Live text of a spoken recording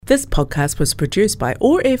This podcast was produced by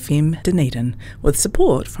OAR FM Dunedin with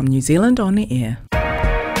support from New Zealand On the Air.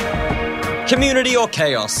 Community or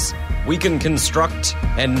chaos? We can construct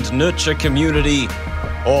and nurture community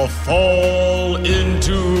or fall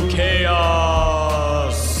into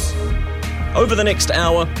chaos. Over the next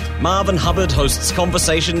hour, Marvin Hubbard hosts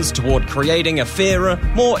conversations toward creating a fairer,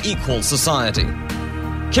 more equal society.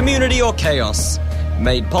 Community or chaos?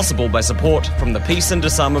 Made possible by support from the Peace and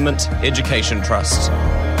Disarmament Education Trust.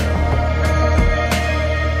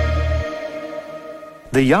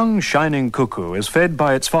 The young shining cuckoo is fed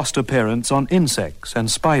by its foster parents on insects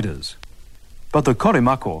and spiders. But the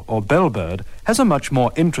korimako, or bellbird, has a much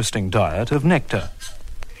more interesting diet of nectar.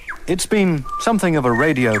 It's been something of a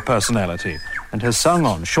radio personality and has sung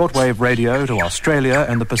on shortwave radio to Australia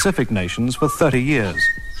and the Pacific nations for 30 years.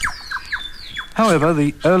 However,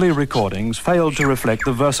 the early recordings failed to reflect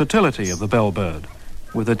the versatility of the bellbird,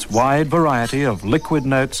 with its wide variety of liquid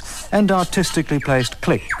notes and artistically placed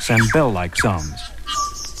clicks and bell-like sounds.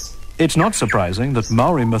 It's not surprising that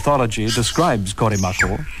Maori mythology describes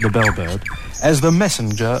korimako, the bellbird, as the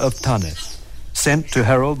messenger of Tane, sent to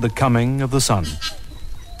herald the coming of the sun.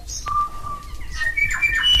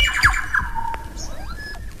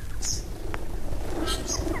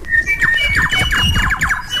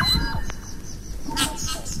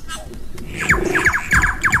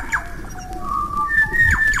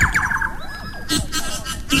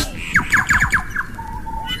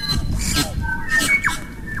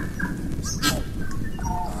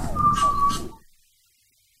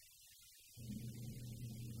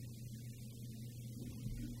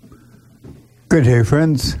 Good day,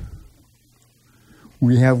 friends.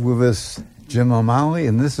 We have with us Jim O'Malley,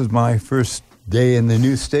 and this is my first day in the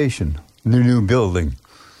new station, the new building.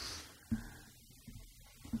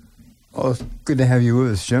 Oh, it's good to have you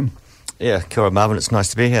with us, Jim. Yeah, kia ora, Marvin. It's nice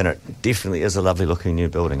to be here, and it definitely is a lovely-looking new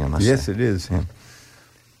building, I must say. Yes, it is. Yeah.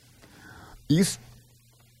 You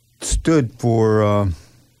stood for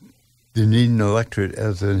the Dunedin electorate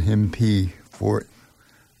as an MP for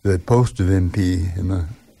the post of MP in the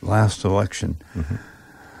last election,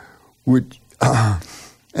 which,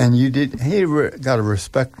 and you did. He got a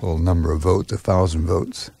respectable number of votes, 1,000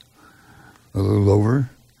 votes, a little over.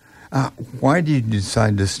 Why did you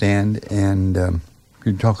decide to stand? And can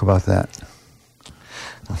you talk about that?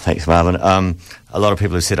 Thanks, Marvin. A lot of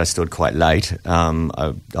people have said I stood quite late.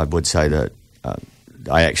 I would say that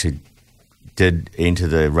I actually did enter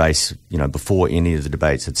the race, before any of the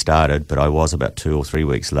debates had started, but I was about 2 or 3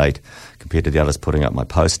 weeks late compared to the others putting up my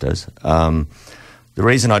posters. The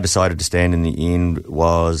reason I decided to stand in the end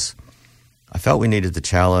was I felt we needed to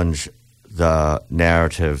challenge the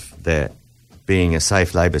narrative that being a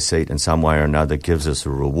safe Labour seat in some way or another gives us a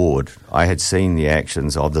reward. I had seen the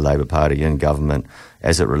actions of the Labour Party in government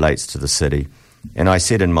as it relates to the city, and I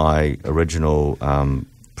said in my original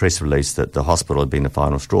press release that the hospital had been the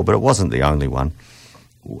final straw, but it wasn't the only one.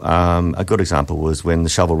 A good example was when the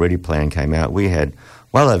Shovel Ready plan came out. We had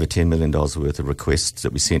well over $10 million worth of requests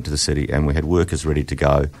that we sent to the city, and we had workers ready to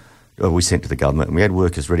go. We sent to the government, and we had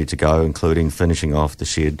workers ready to go, including finishing off the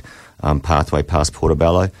shared pathway past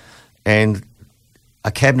Portobello. And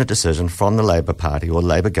a cabinet decision from the Labour Party or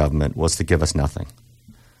Labour government was to give us nothing.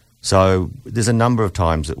 So there's a number of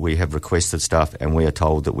times that we have requested stuff, and we are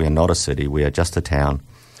told that we are not a city, we are just a town.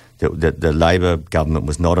 That the Labour government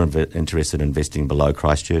was not interested in investing below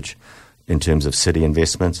Christchurch in terms of city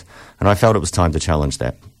investments, and I felt it was time to challenge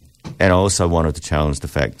that. And I also wanted to challenge the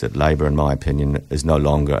fact that Labour, in my opinion, is no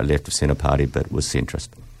longer a left-of-centre party, but was centrist.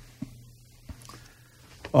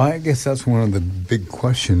 Well, I guess that's one of the big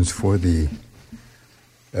questions for the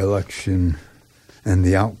election and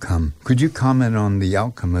the outcome. Could you comment on the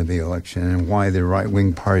outcome of the election and why the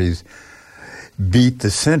right-wing parties beat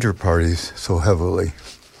the centre parties so heavily?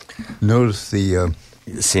 Notice the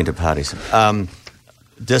centre parties. I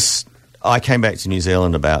came back to New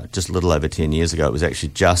Zealand about just a little over 10 years ago. It was actually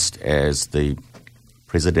just as the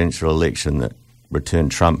presidential election that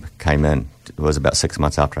returned Trump came in. It was about 6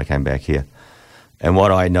 months after I came back here. And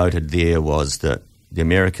what I noted there was that the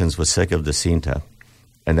Americans were sick of the centre,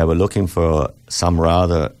 and they were looking for some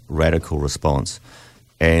rather radical response.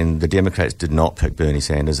 And the Democrats did not pick Bernie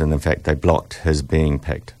Sanders, and in fact they blocked his being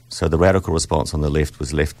picked. So the radical response on the left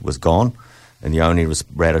was gone, and the only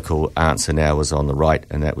radical answer now was on the right,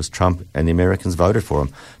 and that was Trump, and the Americans voted for him.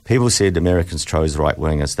 People said the Americans chose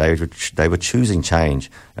right-wingers. They were choosing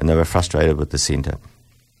change, and they were frustrated with the centre.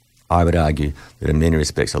 I would argue that in many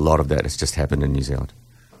respects a lot of that has just happened in New Zealand.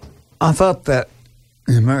 I thought that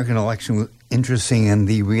the American election was interesting, and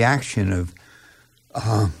the reaction of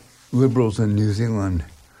Liberals in New Zealand,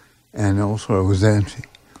 and also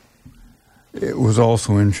it was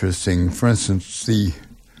also interesting. For instance, the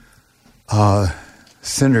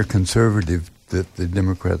center conservative that the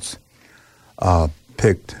Democrats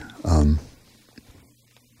picked,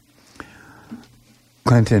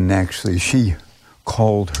 Clinton actually, she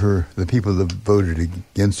called the people that voted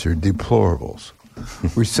against her deplorables,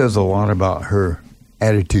 which says a lot about her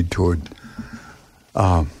attitude toward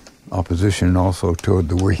opposition and also toward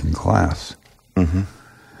the working class. Mm-hmm.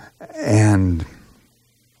 And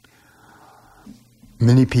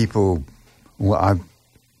many people, I've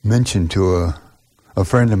mentioned to a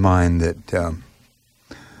friend of mine that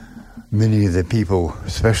many of the people,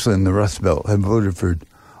 especially in the Rust Belt, have voted for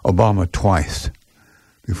Obama twice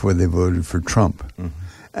before they voted for Trump. Mm-hmm.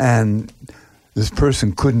 And this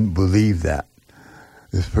person couldn't believe that.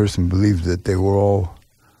 This person believed that they were all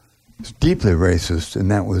deeply racist, and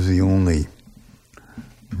that was the only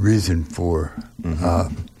reason for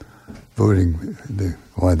voting,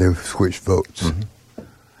 why they switched votes. Mm-hmm.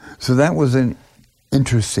 So that was an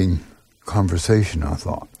interesting conversation, I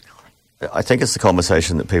thought. I think it's the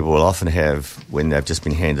conversation that people will often have when they've just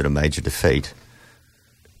been handed a major defeat.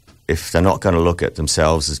 If they're not going to look at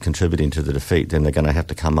themselves as contributing to the defeat, then they're going to have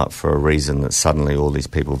to come up for a reason that suddenly all these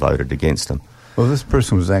people voted against them. Well, this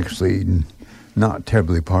person was actually not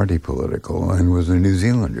terribly party political and was a New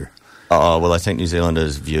Zealander. Oh, well, I think New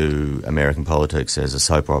Zealanders view American politics as a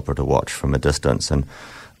soap opera to watch from a distance, and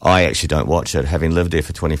I actually don't watch it, having lived there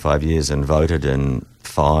for 25 years and voted in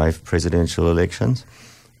 5 presidential elections,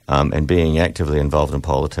 and being actively involved in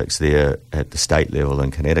politics there at the state level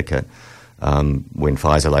in Connecticut. When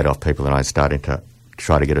Pfizer laid off people and I started to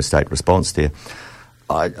try to get a state response there,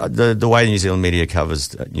 the way New Zealand media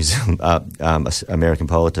covers New Zealand American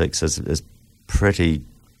politics is pretty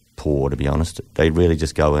poor, to be honest. They really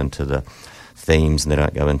just go into the themes and they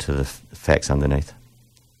don't go into the facts underneath.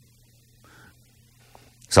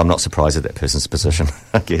 So I'm not surprised at that person's position,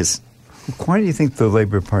 I guess. Why do you think the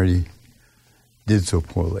Labour Party did so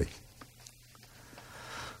poorly?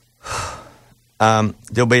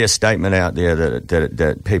 There'll be a statement out there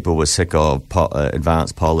that people were sick of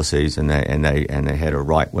advanced policies and they had a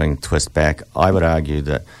right wing twist back. I would argue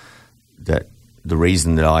that the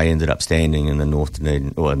reason that I ended up standing in the North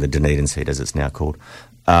Dunedin, or in the Dunedin seat as it's now called,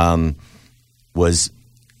 was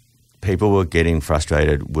people were getting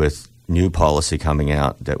frustrated with new policy coming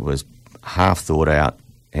out that was half thought out,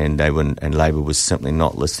 and Labour was simply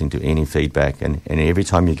not listening to any feedback. And every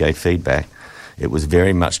time you gave feedback, it was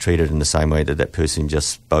very much treated in the same way that person just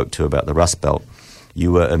spoke to about the Rust Belt.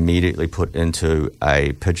 You were immediately put into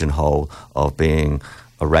a pigeonhole of being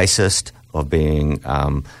a racist, of being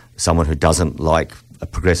someone who doesn't like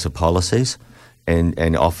progressive policies,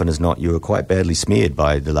 and often as not, you were quite badly smeared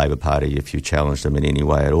by the Labour Party if you challenged them in any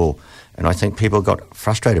way at all. And I think people got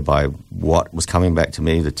frustrated by what was coming back to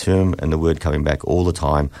me. The term and the word coming back all the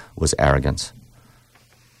time was arrogance.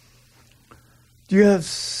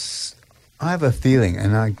 I have a feeling,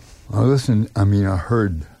 and I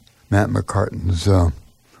heard Matt McCartan's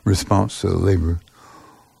response to the Labour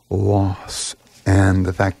loss and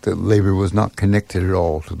the fact that Labour was not connected at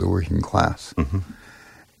all to the working class, mm-hmm.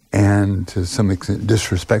 and to some extent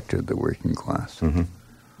disrespected the working class. Mm-hmm.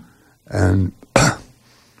 And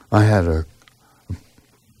I had a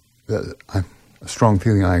strong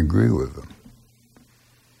feeling I agree with them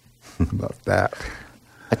about that.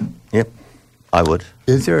 Yep. I would.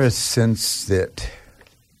 Is there a sense that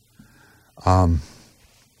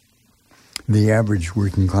the average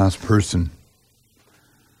working class person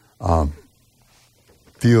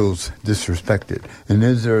feels disrespected? And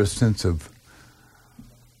is there a sense of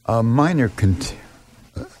a minor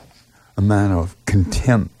amount of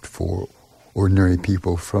contempt for ordinary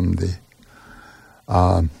people from the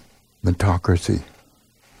meritocracy?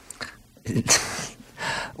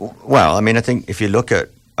 Well, I mean, I think if you look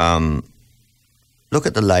at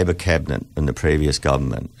the Labour cabinet in the previous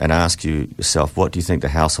government and ask yourself, what do you think the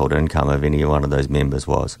household income of any one of those members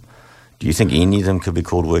was? Do you think any of them could be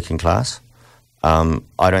called working class? I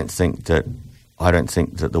don't think that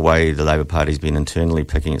the way the Labour Party's been internally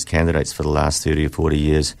picking its candidates for the last 30 or 40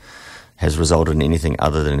 years has resulted in anything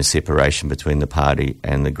other than a separation between the party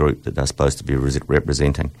and the group that they're supposed to be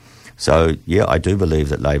representing. So, yeah, I do believe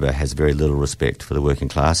that Labour has very little respect for the working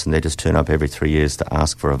class, and they just turn up every 3 years to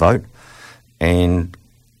ask for a vote. And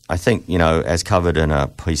I think, as covered in a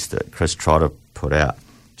piece that Chris Trotter put out,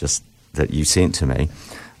 just that you sent to me,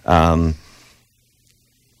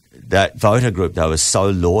 that voter group, though, is so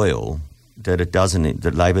loyal that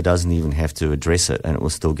Labour doesn't even have to address it, and it will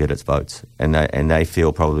still get its votes. And they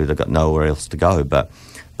feel probably they've got nowhere else to go. But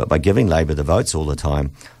by giving Labour the votes all the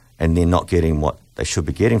time, and they're not getting what they should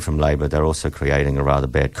be getting from Labor, they're also creating a rather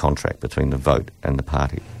bad contract between the vote and the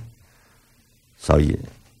party. So, yeah.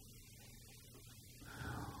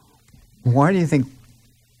 Why do you think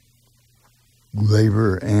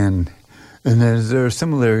Labor and is there a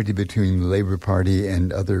similarity between the Labor Party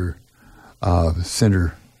and other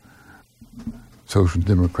center social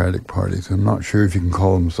democratic parties? I'm not sure if you can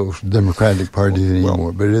call them social democratic parties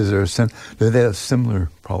anymore, but do they have similar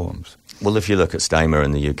problems? Well, if you look at Stamer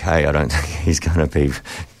in the UK, I don't think he's going to be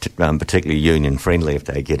particularly union-friendly if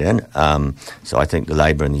they get in. So I think the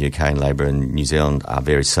Labor in the UK and Labor in New Zealand are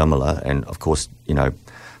very similar. And, of course, you know,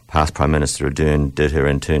 past Prime Minister Ardern did her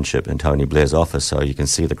internship in Tony Blair's office, so you can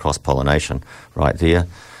see the cross-pollination right there.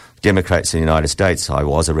 Democrats in the United States, I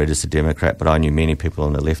was a registered Democrat, but I knew many people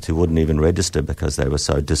on the left who wouldn't even register because they were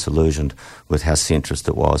so disillusioned with how centrist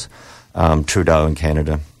it was. Trudeau in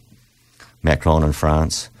Canada, Macron in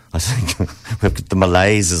France. I think the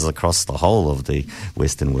malaise is across the whole of the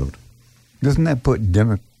Western world. Doesn't that put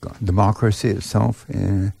democracy itself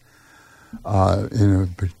in a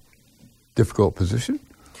difficult position?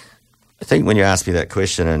 I think when you asked me that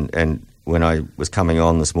question and when I was coming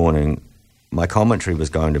on this morning, my commentary was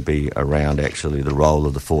going to be around actually the role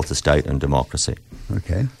of the Fourth Estate in democracy.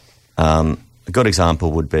 Okay. A good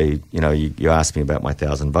example would be, you know, you asked me about my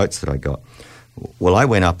 1,000 votes that I got. Well, I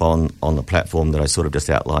went up on the platform that I sort of just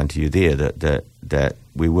outlined to you there, that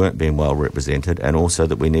we weren't being well represented and also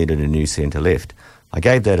that we needed a new centre-left. I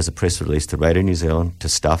gave that as a press release to Radio New Zealand, to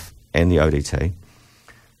Stuff and the ODT.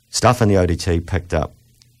 Stuff and the ODT picked up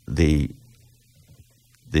the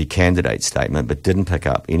candidate statement but didn't pick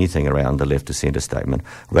up anything around the left of centre statement.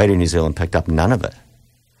 Radio New Zealand picked up none of it.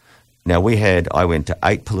 Now, I went to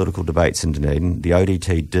 8 political debates in Dunedin. The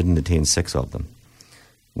ODT didn't attend 6 of them.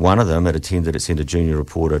 One of them it sent a junior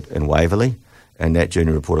reporter in Waverley, and that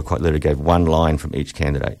junior reporter quite literally gave one line from each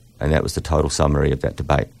candidate, and that was the total summary of that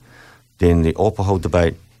debate. Then the Opahol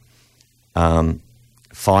debate,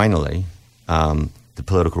 finally, the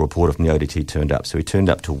political reporter from the ODT turned up. So he turned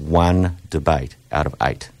up to one debate out of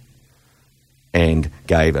 8 and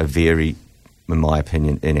gave a very, in my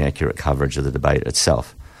opinion, inaccurate coverage of the debate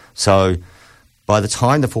itself. So by the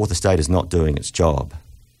time the Fourth Estate is not doing its job,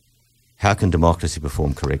 how can democracy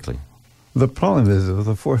perform correctly? The problem is if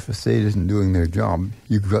the Fourth Estate isn't doing their job,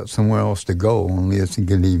 you've got somewhere else to go, only it's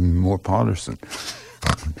getting even more partisan.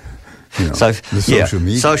 You know,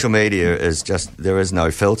 social media is just, there is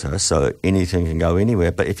no filter, so anything can go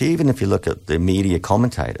anywhere. But even if you look at the media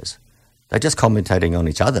commentators, they're just commentating on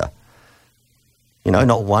each other. You know,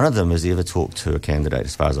 not one of them has ever talked to a candidate,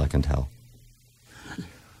 as far as I can tell.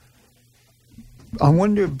 I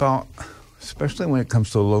wonder about, especially when it comes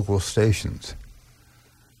to local stations,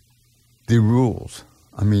 the rules.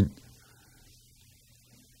 I mean,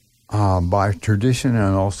 by tradition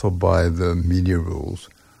and also by the media rules,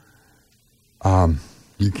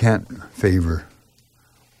 you can't favor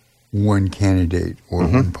one candidate or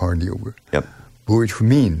one party over. Yep. Which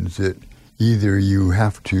means that either you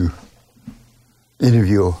have to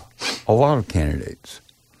interview a lot of candidates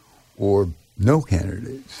or no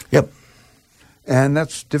candidates. Yep. And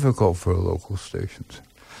that's difficult for local stations.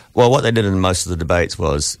 Well, what they did in most of the debates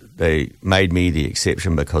was they made me the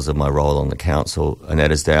exception because of my role on the council, and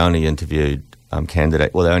that is they only interviewed they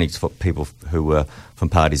only took people who were from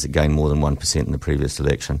parties that gained more than 1% in the previous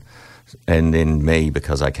election, and then me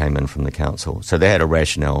because I came in from the council. So they had a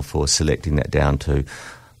rationale for selecting that down to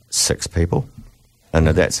 6 people, and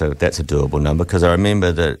that's a doable number, because I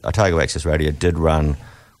remember that Otago Access Radio did run,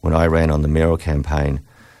 when I ran on the mayoral campaign,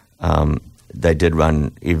 they did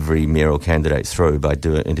run every mayoral candidate through by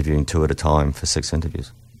interviewing 2 at a time for 6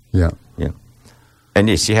 interviews. Yeah. Yeah. And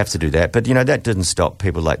yes, you have to do that. But, you know, that didn't stop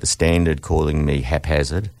people like The Standard calling me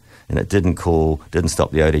haphazard, and it didn't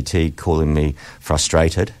stop the ODT calling me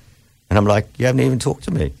frustrated. And I'm like, you haven't even talked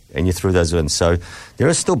to me. And you threw those in. So there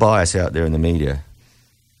is still bias out there in the media,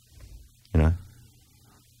 you know.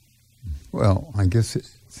 Well, I guess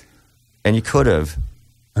it's... And you could have...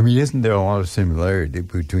 I mean, isn't there a lot of similarity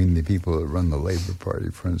between the people that run the Labour Party,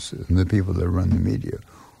 for instance, and the people that run the media?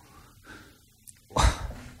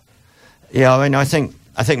 Yeah, I mean, I think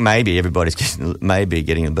maybe everybody's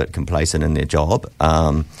getting a bit complacent in their job,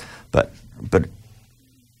 but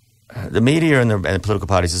the media and the political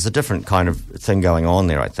parties is a different kind of thing going on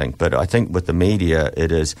there, I think. But I think with the media,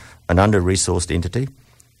 it is an under-resourced entity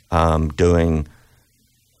doing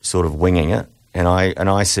sort of winging it. And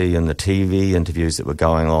I see in the TV interviews that were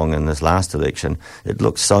going on in this last election, it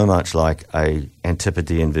looked so much like a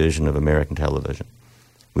Antipodean version of American television.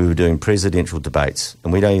 We were doing presidential debates,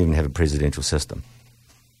 and we don't even have a presidential system.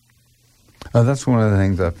 That's one of the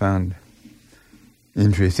things I found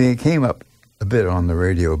interesting. It came up a bit on the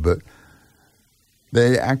radio, but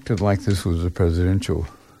they acted like this was a presidential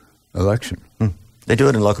election. They do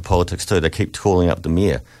it in local politics too. They keep calling up the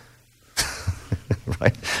mayor,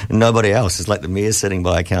 right? And nobody else. It's like the mayor sitting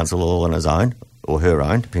by a council all on his own, or her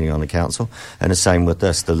own, depending on the council. And the same with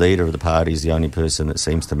this. The leader of the party is the only person that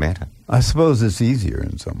seems to matter. I suppose it's easier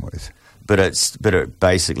in some ways. But it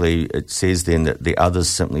says then that the others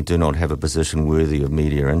simply do not have a position worthy of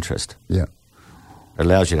media interest. Yeah. It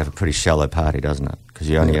allows you to have a pretty shallow party, doesn't it? Because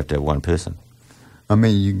you only have to have one person. I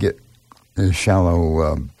mean, you get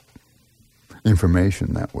shallow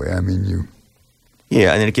information that way. I mean, you...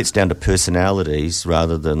 Yeah, and then it gets down to personalities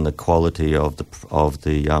rather than the quality of the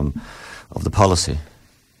policy,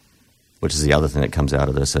 which is the other thing that comes out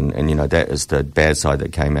of this. And that is the bad side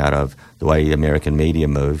that came out of the way the American media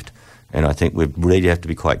moved. And I think we really have to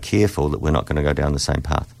be quite careful that we're not going to go down the same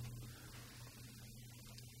path.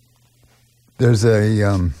 There's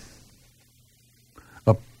a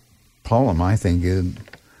problem, I think, in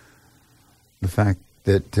the fact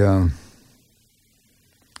that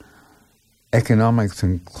economics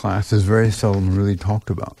and class is very seldom really talked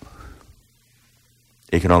about.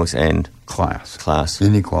 Economics and? Class.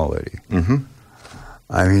 Inequality. Mm-hmm.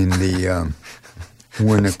 I mean,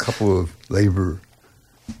 when a couple of labor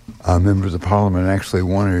members of parliament actually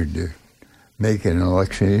wanted to make an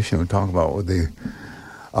election issue and talk about what the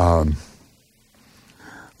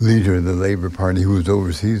leader of the Labour Party, who was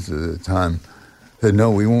overseas at the time, said,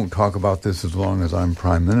 no, we won't talk about this as long as I'm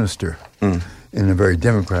Prime Minister, in a very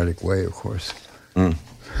democratic way, of course.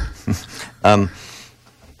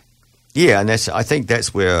 Yeah, and I think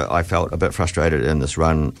that's where I felt a bit frustrated in this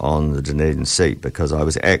run on the Dunedin seat, because I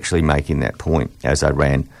was actually making that point as I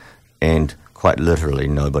ran, and quite literally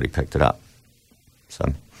nobody picked it up.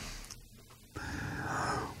 So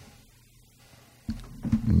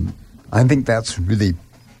I think that's really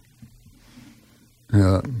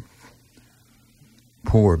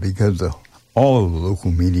poor, because all of the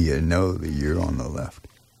local media know that you're on the left.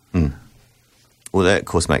 Well, that, of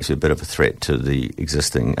course, makes you a bit of a threat to the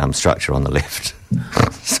existing structure on the left.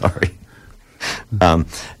 Sorry.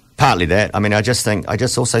 Partly that. I mean, I just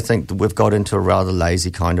also think that we've got into a rather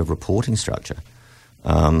lazy kind of reporting structure.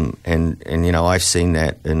 And I've seen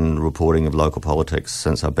that in reporting of local politics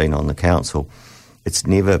since I've been on the council. It's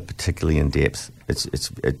never particularly in depth.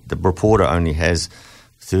 The reporter only has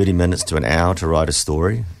 30 minutes to an hour to write a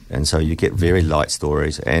story, and so you get very light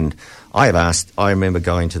stories. And I remember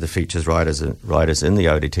going to the features writers in the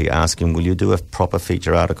ODT asking, will you do a proper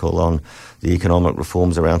feature article on the economic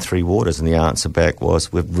reforms around Three Waters? And the answer back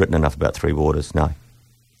was, we've written enough about Three Waters. No.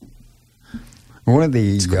 One of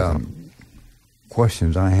the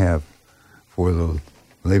questions I have for the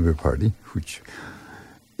Labour Party, which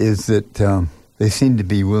is that they seem to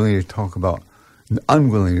be unwilling to talk about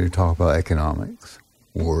economics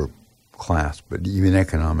or class, but even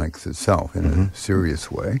economics itself in a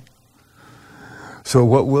serious way. So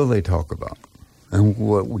what will they talk about? And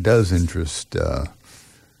what does interest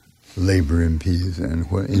Labour MPs,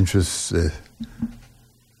 and what interests the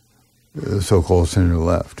so-called centre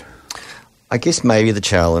left? I guess maybe the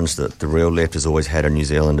challenge that the real left has always had in New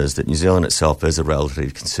Zealand is that New Zealand itself is a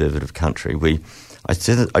relatively conservative country. I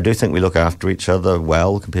do think we look after each other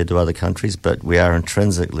well compared to other countries, but we are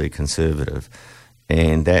intrinsically conservative,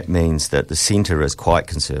 and that means that the centre is quite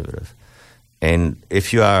conservative. And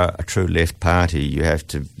if you are a true left party, you have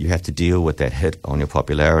to deal with that hit on your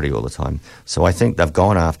popularity all the time. So I think they've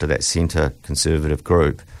gone after that centre conservative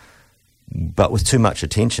group, but with too much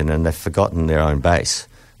attention, and they've forgotten their own base.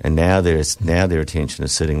 And now their attention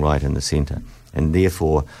is sitting right in the centre, and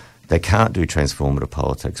therefore they can't do transformative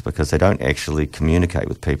politics because they don't actually communicate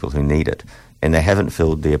with people who need it, and they haven't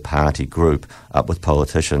filled their party group up with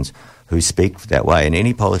politicians who speak that way. And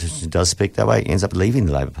any politician who does speak that way ends up leaving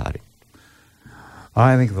the Labour Party.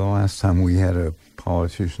 I think the last time we had a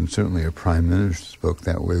politician, certainly a Prime Minister, spoke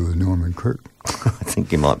that way was Norman Kirk. I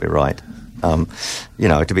think you might be right.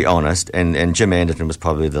 To be honest, and Jim Anderton was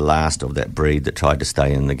probably the last of that breed that tried to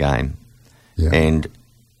stay in the game, and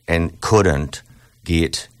couldn't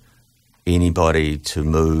get anybody to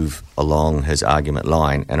move along his argument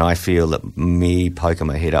line. And I feel that me poking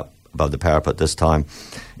my head up above the parapet this time,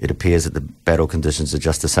 it appears that the battle conditions are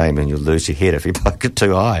just the same, and you'll lose your head if you poke it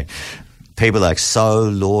too high. People are so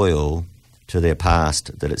loyal to their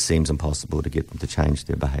past that it seems impossible to get them to change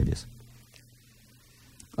their behaviours.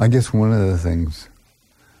 I guess one of the things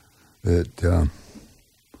that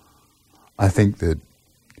I think that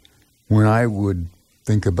when I would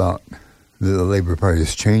think about the Labour Party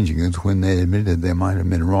is changing is when they admitted they might have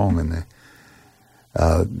been wrong in the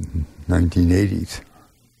 1980s.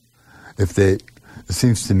 If they It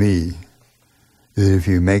seems to me that if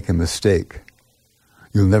you make a mistake,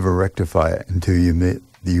 you'll never rectify it until you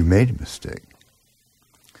made a mistake.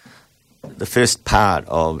 The first part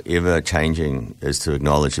of ever changing is to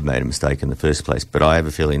acknowledge you made a mistake in the first place. But I have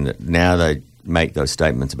a feeling that now they make those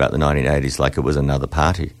statements about the 1980s like it was another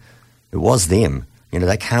party. It was them. You know,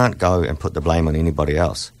 they can't go and put the blame on anybody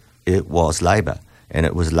else. It was Labor, and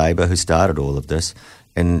it was Labor who started all of this,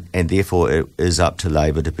 and therefore it is up to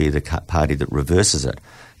Labor to be the party that reverses it.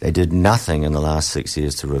 They did nothing in the last 6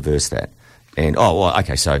 years to reverse that. And,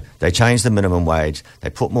 so they changed the minimum wage. They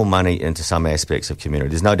put more money into some aspects of community.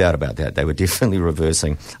 There's no doubt about that. They were definitely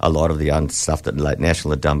reversing a lot of the stuff that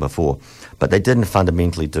National had done before. But they didn't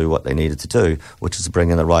fundamentally do what they needed to do, which is to bring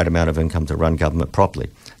in the right amount of income to run government properly.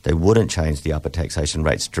 They wouldn't change the upper taxation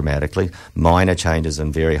rates dramatically, minor changes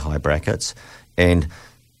in very high brackets. And,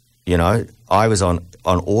 you know, I was on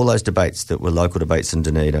all those debates that were local debates in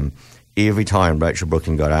Dunedin. Every time Rachel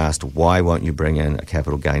Brooking got asked, why won't you bring in a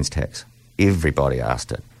capital gains tax? Everybody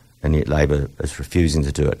asked it, and yet Labor is refusing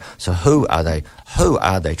to do it. So who are they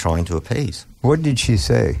trying to appease? What did she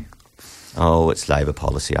say? Oh, it's Labor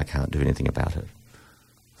policy. I can't do anything about it.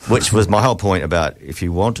 Which was my whole point about if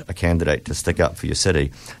you want a candidate to stick up for your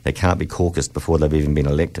city, they can't be caucused before they've even been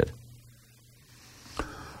elected.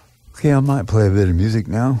 Okay, I might play a bit of music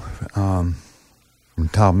now from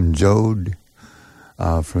Tom Joad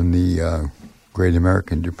from the Great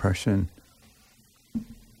American Depression.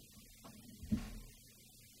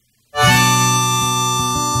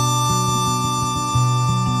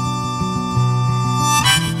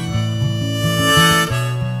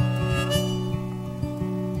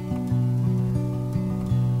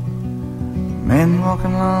 Men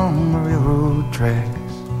walking along the railroad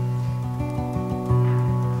tracks,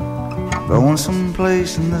 going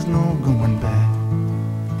someplace and there's no going back.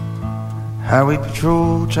 Highway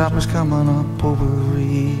patrol choppers coming up over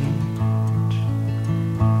reach.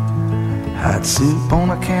 Hot soup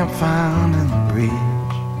on a campfire in the bridge.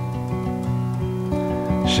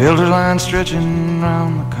 Shelter line stretching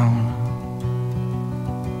round the corner.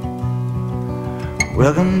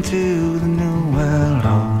 Welcome to the new world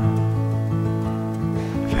order.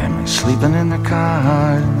 Families sleeping in their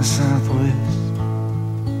cars in the Southwest.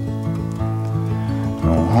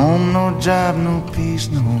 No home, no job, no peace,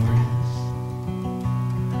 no rest.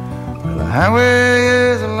 Well, the highway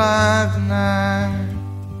is alive tonight.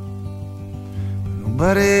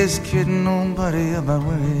 Nobody's kidding nobody about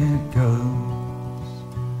where it goes.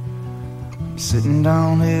 I'm sitting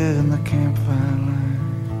down here in the campfire line,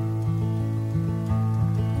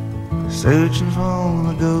 searching for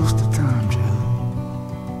the ghost of Tom Joad.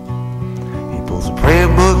 He pulls a prayer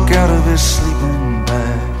book out of his sleeping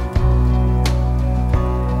bag.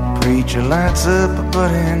 Preacher lights up a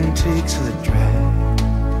butt and takes the drag,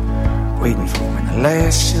 waiting for when the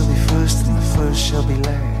last shall be first and the first shall be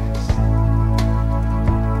last.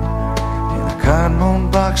 In a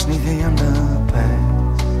cardboard box neath the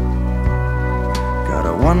underpass, got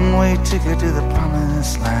a one-way ticket to the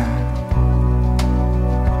promised land.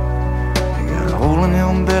 You got a hole in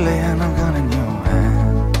your belly and a gun in your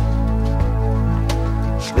hand,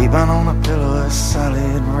 sleeping on a pillow of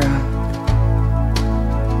solid rock,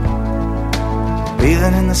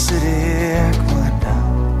 bathing in the city aqueduct.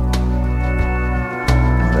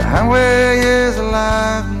 The highway is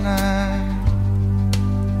alive tonight.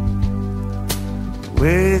 The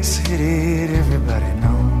way it's headed, everybody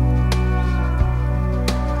knows.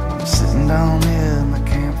 I'm sitting down here in the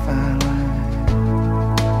campfire line,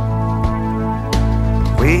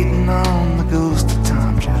 waiting on the ghost of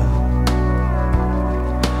Tom Joad.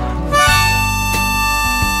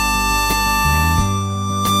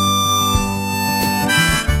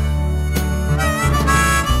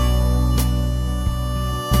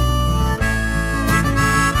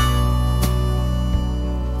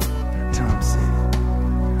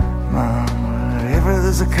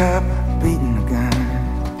 A cop beating a guy,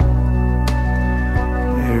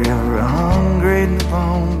 wherever a hungry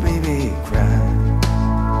newborn baby cries,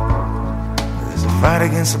 there's a fight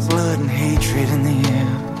against the blood and hatred in the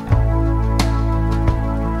air.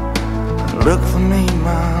 Look for me,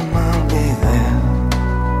 Mom, I'll be there.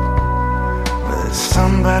 There's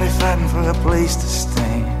somebody fighting for a place to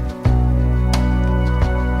stay,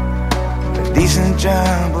 a decent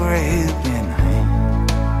job or a helping.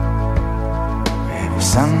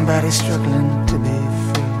 Somebody struggling to be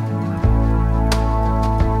free.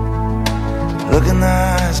 Look in the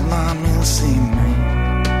eyes, Mom, you'll see me.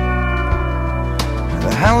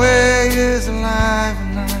 The highway is alive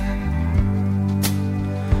tonight,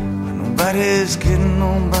 but nobody's kidding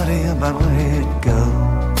nobody about where it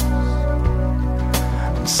goes.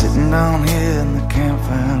 I'm sitting down here in the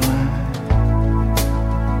campfire light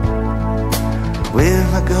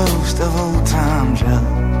with a ghost of old time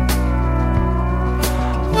Joe.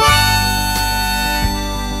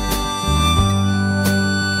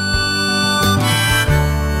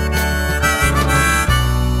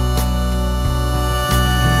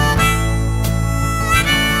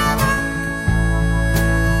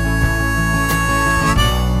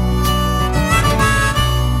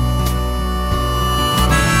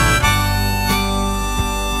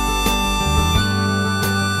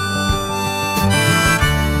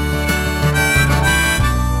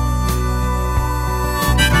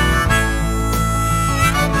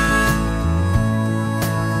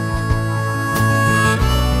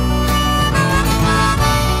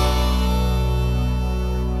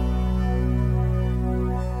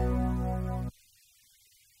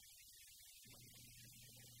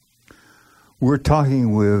 We're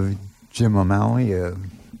talking with Jim O'Malley, a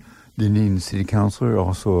Dunedin City Councilor,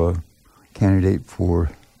 also a candidate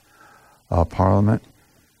for Parliament.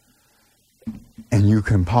 And you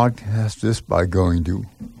can podcast this by going to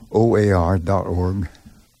oar.org.nz,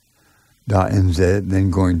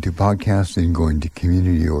 then going to podcast, then going to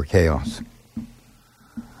Community or Chaos.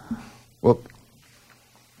 Well,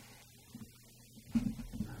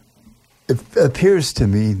 it appears to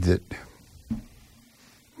me that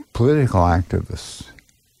political activists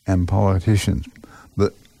and politicians,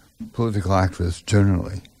 but political activists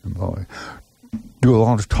generally, do a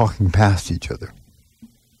lot of talking past each other.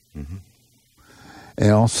 Mm-hmm.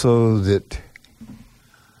 And also that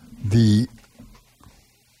that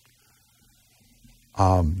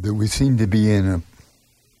we seem to be in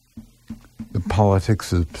the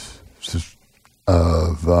politics of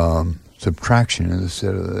subtraction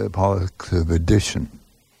instead of the politics of addition.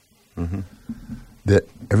 Mm-hmm. That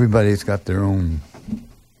everybody's got their own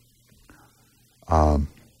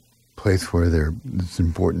place where it's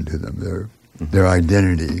important to them. Their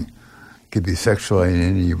identity could be sexual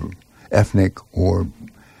identity, ethnic,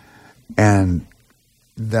 and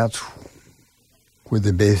that's where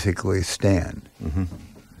they basically stand. Mm-hmm.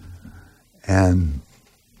 And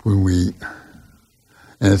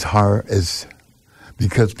it's hard,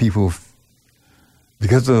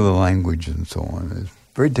 because of the language and so on, it's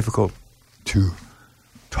very difficult to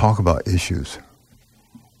talk about issues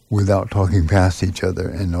without talking past each other,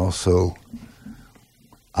 and also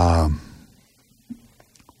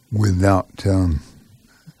without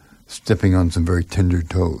stepping on some very tender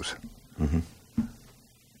toes. Mm-hmm.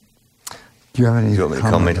 Do you have any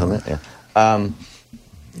comment on that?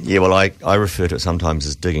 Yeah. Well, I refer to it sometimes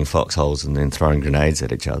as digging foxholes and then throwing grenades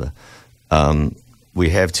at each other.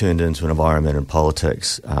 We have turned into an environment in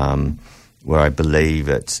politics where I believe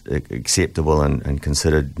it's acceptable and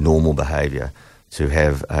considered normal behaviour to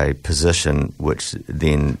have a position which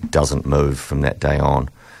then doesn't move from that day on,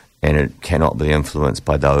 and it cannot be influenced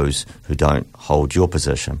by those who don't hold your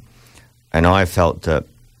position. And I felt that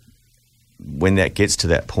when that gets to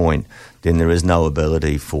that point, then there is no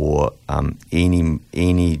ability for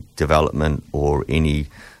any development or any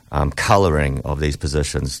colouring of these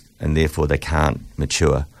positions, and therefore they can't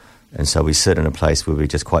mature. And so we sit in a place where we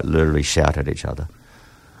just quite literally shout at each other.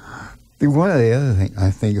 One of the other things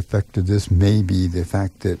I think affected this may be the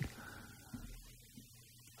fact that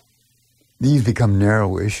these become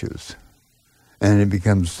narrow issues,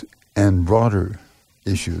 and broader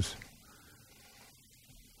issues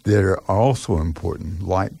that are also important,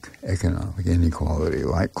 like economic inequality,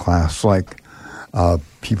 like class, like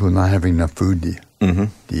people not having enough food to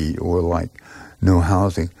eat, or like no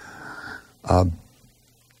housing.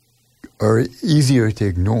 Are easier to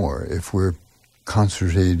ignore if we're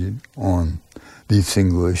concentrated on these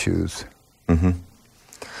single issues. Mm-hmm.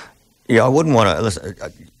 Yeah, I wouldn't want to. Listen,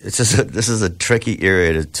 this is a tricky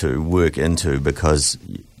area to work into, because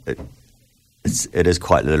it is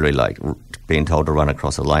quite literally like being told to run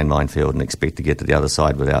across a lane minefield and expect to get to the other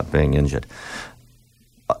side without being injured.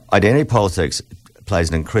 Identity politics plays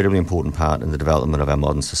an incredibly important part in the development of our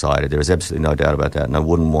modern society. There is absolutely no doubt about that, and I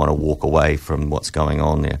wouldn't want to walk away from what's going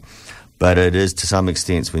on there. But it is, to some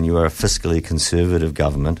extent, when you are a fiscally conservative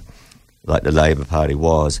government, like the Labour Party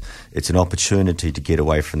was, it's an opportunity to get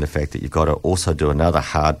away from the fact that you've got to also do another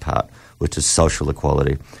hard part, which is social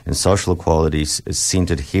equality. And social equality is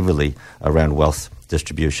centred heavily around wealth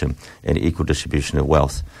distribution and equal distribution of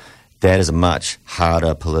wealth. That is a much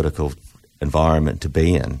harder political environment to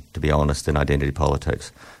be in, to be honest, than identity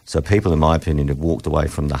politics. So people, in my opinion, have walked away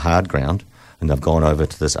from the hard ground and they've gone over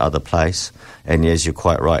to this other place. And as you're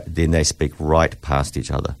quite right, then they speak right past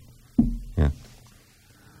each other. Yeah.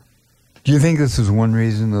 Do you think this is one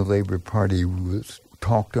reason the Labour Party was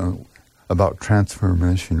talked about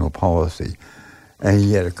transformational policy, and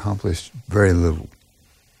he had accomplished very little.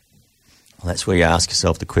 Well, that's where you ask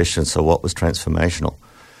yourself the question, so what was transformational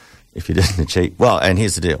if you didn't achieve... Well, and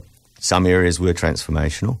here's the deal. Some areas were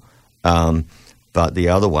transformational, but the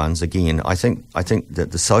other ones, again, I think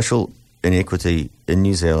that the social inequity in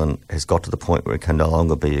New Zealand has got to the point where it can no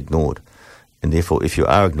longer be ignored. And therefore, if you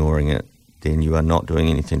are ignoring it, then you are not doing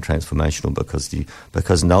anything transformational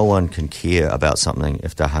because no one can care about something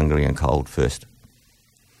if they're hungry and cold first.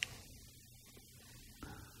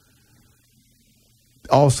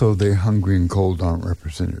 Also, the hungry and cold aren't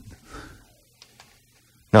represented.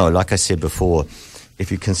 No, like I said before,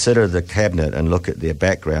 if you consider the cabinet and look at their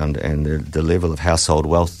background and the level of household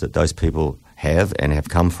wealth that those people have and have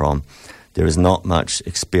come from, there is not much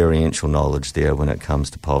experiential knowledge there when it comes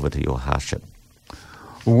to poverty or hardship.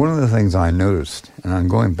 Well, one of the things I noticed, and I'm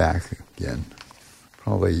going back again,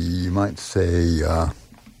 probably you might say, I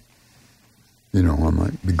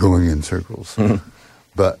might be going in circles,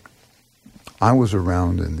 but I was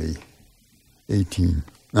around in the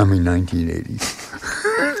 1980s.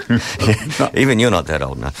 Even you're not that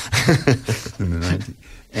old now. In the 90s.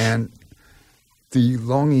 And the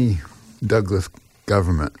Longy Douglas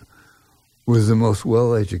government was the most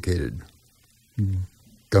well-educated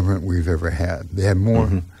government we've ever had. They had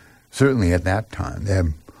more, certainly at that time, they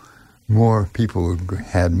had more people who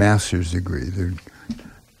had master's degrees,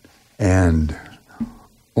 and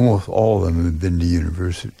almost all of them had been to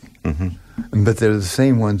university. But they're the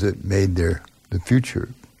same ones that made the future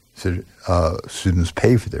students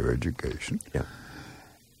pay for their education. Yeah.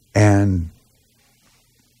 And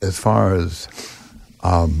as far as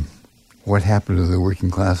what happened to the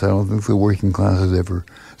working class, I don't think the working class has ever,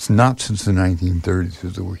 it's not since the 1930s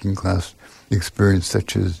has the working class experienced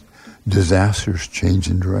such a disastrous change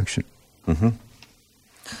in direction. And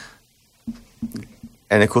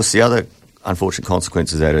of course the other unfortunate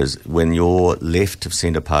consequence of that is when your left of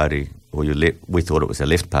centre party, or we thought it was a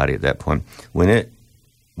left party at that point, when it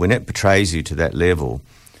betrays you to that level,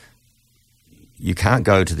 you can't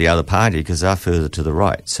go to the other party because they're further to the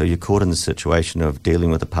right. So you're caught in the situation of dealing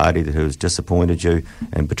with a party who has disappointed you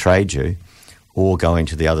and betrayed you, or going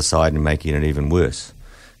to the other side and making it even worse.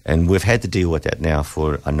 And we've had to deal with that now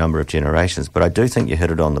for a number of generations. But I do think you hit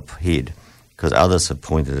it on the head, because others have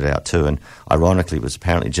pointed it out too. And ironically, it was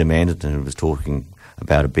apparently Jim Anderton who was talking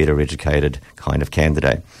about a better educated kind of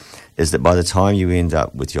candidate, is that by the time you end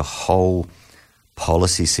up with your whole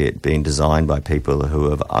policy set being designed by people who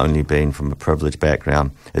have only been from a privileged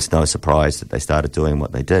background, it's no surprise that they started doing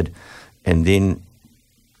what they did. And then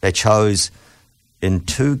they chose in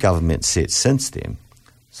two government sets since then,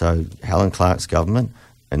 so Helen Clark's government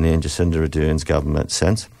and then Jacinda Ardern's government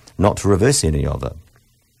since, not to reverse any of it.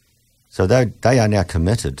 So they are now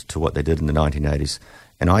committed to what they did in the 1980s,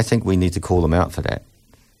 and I think we need to call them out for that.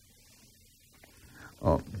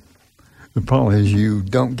 Oh. The problem is you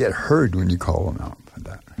don't get heard when you call them out for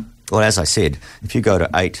that. Well, as I said, if you go to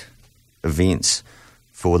 8 events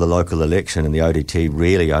for the local election and the ODT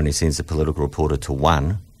really only sends a political reporter to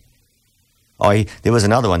 1, there was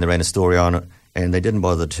another one that ran a story on it and they didn't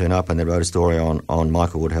bother to turn up, and they wrote a story on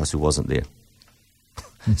Michael Woodhouse who wasn't there.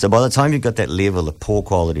 So by the time you've got that level of poor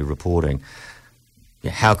quality reporting,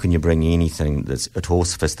 how can you bring anything that's at all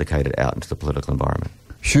sophisticated out into the political environment?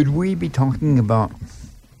 Should we be talking about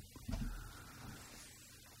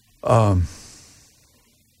the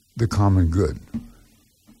common good?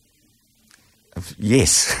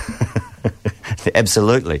 Yes,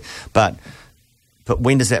 absolutely. But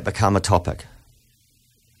when does that become a topic?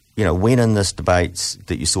 When in this debates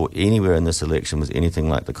that you saw anywhere in this election was anything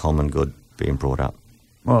like the common good being brought up?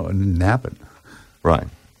 Well, it didn't happen. Right.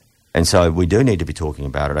 And so we do need to be talking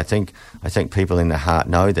about it. I think people in their heart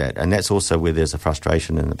know that, and that's also where there's a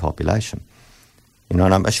frustration in the population. And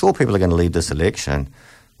I'm sure people are going to leave this election.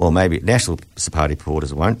 Well, maybe National Party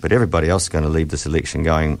supporters won't, but everybody else is going to leave this election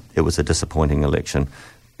going, it was a disappointing election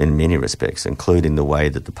in many respects, including the way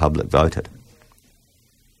that the public voted.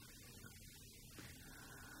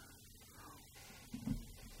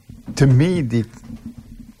 To me, the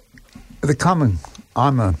common,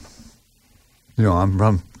 I'm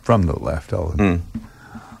from the left. I've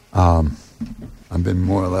been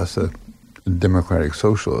more or less a democratic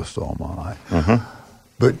socialist all my life.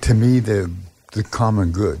 But to me, the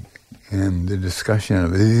common good and the discussion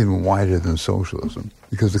of it is even wider than socialism,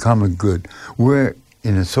 because the common good, we're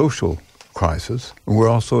in a social crisis, and we're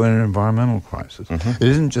also in an environmental crisis. It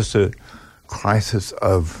isn't just a crisis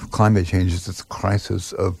of climate change, it's a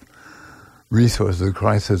crisis of resources, a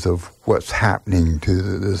crisis of what's happening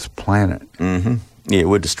to this planet. Yeah,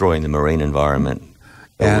 we're destroying the marine environment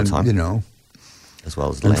all the time. And, as well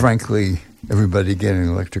as land. And frankly, everybody getting an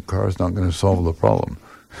electric car is not going to solve the problem.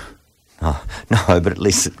 Oh, no, but at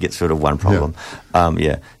least it gets rid of one problem.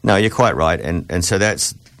 Yeah. No, you're quite right. And so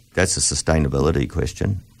that's a sustainability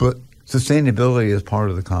question. But sustainability is part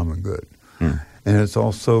of the common good. And it's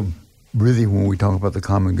also really, when we talk about the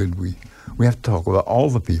common good, we have to talk about all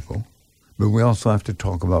the people, but we also have to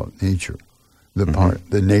talk about nature, the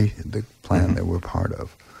planet that we're part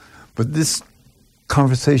of. But this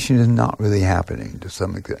conversation is not really happening to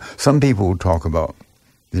some extent. Some people will talk about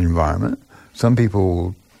the environment. Some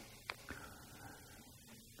people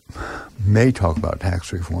may talk about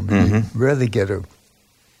tax reform, but you rarely get a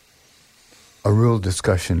real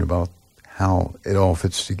discussion about how it all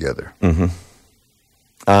fits together.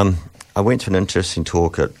 I went to an interesting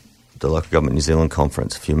talk at the Local Government New Zealand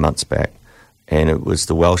conference a few months back, and it was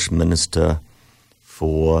the Welsh Minister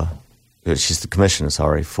she's the Commissioner,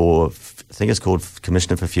 I think it's called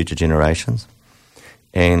Commissioner for Future Generations,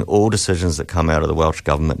 and all decisions that come out of the Welsh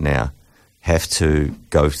Government now have to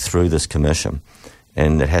go through this commission,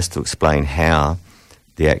 and it has to explain how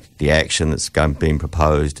the action that's being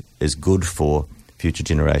proposed is good for future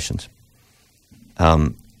generations.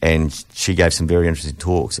 And she gave some very interesting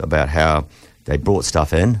talks about how they brought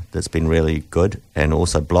stuff in that's been really good and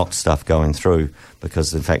also blocked stuff going through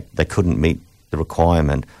because, in fact, they couldn't meet the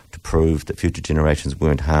requirement to prove that future generations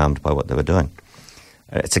weren't harmed by what they were doing.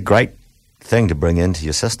 It's a great thing to bring into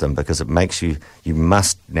your system because it makes you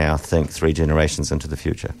must now think 3 generations into the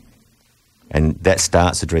future. And that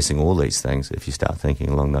starts addressing all these things if you start thinking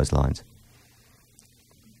along those lines.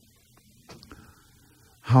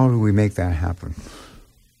 How do we make that happen?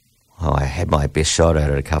 Oh, I had my best shot at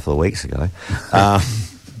it a couple of weeks ago.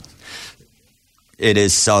 It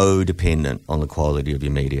is so dependent on the quality of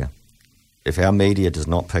your media. If our media does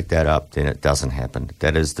not pick that up, then it doesn't happen.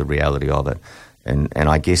 That is the reality of it. And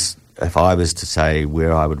I guess if I was to say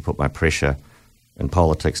where I would put my pressure in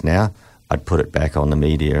politics now, I'd put it back on the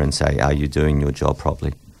media and say, are you doing your job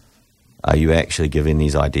properly? Are you actually giving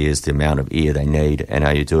these ideas the amount of ear they need? And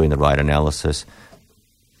are you doing the right analysis?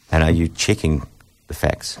 And are you checking the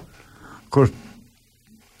facts? Of course,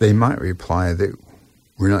 they might reply that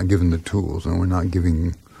we're not given the tools and we're not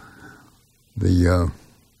giving the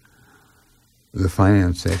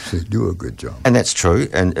finance to actually do a good job. And that's true.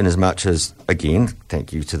 And as much as, again,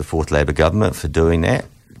 thank you to the fourth Labor government for doing that.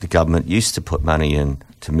 The government used to put money in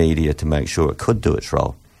to media to make sure it could do its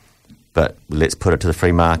role. But let's put it to the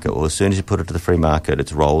free market. Or as soon as you put it to the free market,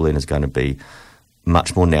 its role then is going to be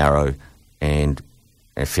much more narrow and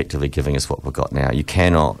effectively giving us what we've got now. You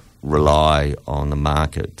cannot rely on the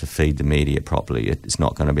market to feed the media properly. It's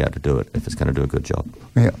not going to be able to do it if it's going to do a good job.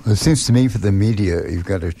 Yeah, it seems to me for the media, you've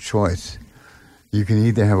got a choice. You can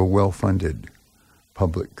either have a well-funded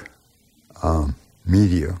public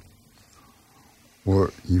media,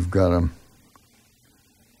 or you've got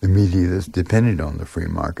the media that's dependent on the free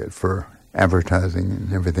market for advertising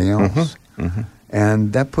and everything else.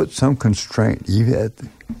 And that puts some constraint even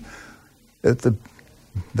at the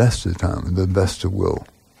best of time, the best of will.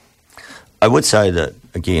 I would say that,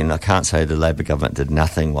 again, I can't say the Labor government did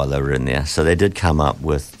nothing while they were in there. So they did come up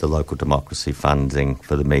with the local democracy funding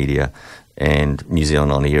for the media, and New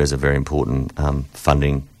Zealand On Air is a very important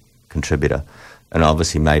funding contributor. And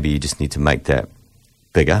obviously maybe you just need to make that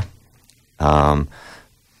bigger.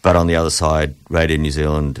 But on the other side, Radio New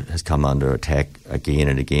Zealand has come under attack again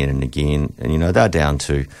and again and again. And, you know, they're down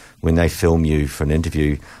to when they film you for an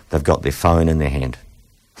interview, they've got their phone in their hand.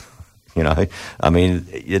 You know, I mean,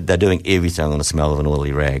 they're doing everything on the smell of an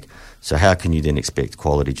oily rag. So how can you then expect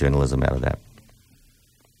quality journalism out of that?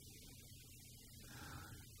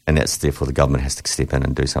 And that's therefore the government has to step in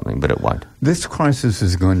and do something, but it won't. This crisis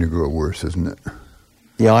is going to grow worse, isn't it?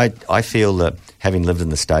 Yeah, I feel that having lived in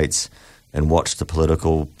the States and watched the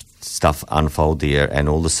political stuff unfold there and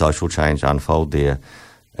all the social change unfold there,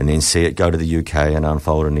 and then see it go to the UK and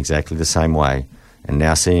unfold in exactly the same way, and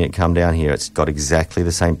now seeing it come down here, it's got exactly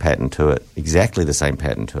the same pattern to it.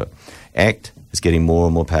 ACT is getting more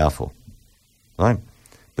and more powerful, right?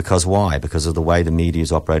 Because why? Because of the way the media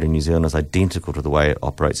is operating in New Zealand is identical to the way it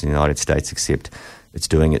operates in the United States, except it's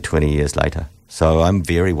doing it 20 years later. So I'm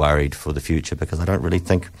very worried for the future because I don't really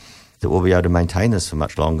think that we'll be able to maintain this for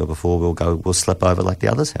much longer before we'll slip over like the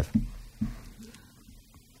others have.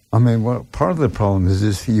 I mean, well, part of the problem is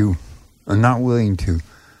if you are not willing to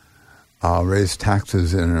raise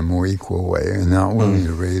taxes in a more equal way and not willing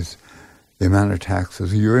to raise the amount of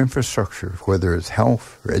taxes, your infrastructure, whether it's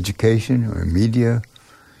health or education or media,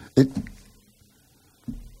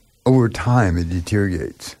 over time it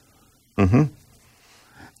deteriorates.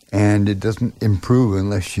 And it doesn't improve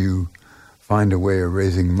unless you find a way of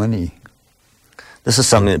raising money. This is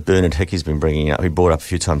something that Bernard Hickey's been bringing up. He brought up a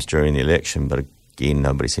few times during the election, but again,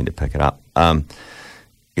 nobody seemed to pick it up.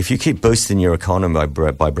 If you keep boosting your economy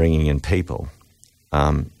by bringing in people,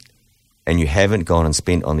 and you haven't gone and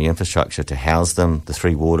spent on the infrastructure to house them, the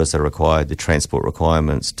 3 waters that are required, the transport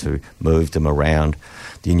requirements to move them around,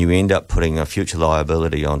 then you end up putting a future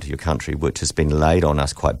liability onto your country, which has been laid on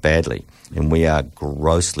us quite badly, and we are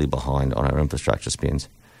grossly behind on our infrastructure spends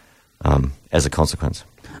as a consequence.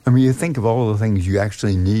 I mean, you think of all the things you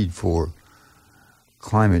actually need for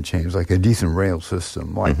climate change, like a decent rail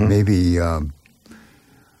system, like maybe a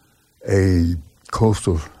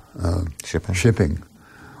coastal shipping.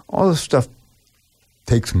 All this stuff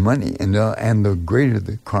takes money, and the greater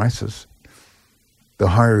the crisis, the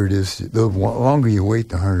harder it is. The longer you wait,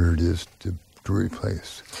 the harder it is to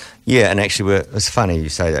replace. Yeah, and actually, it's funny you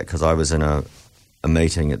say that, because I was in a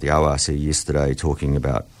meeting at the ORC yesterday talking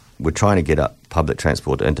about we're trying to get up public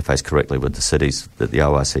transport to interface correctly with the cities that the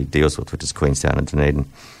ORC deals with, which is Queenstown and Dunedin.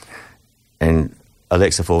 And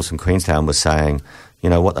Alexa Falls from Queenstown was saying,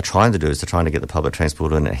 what they're trying to do is they're trying to get the public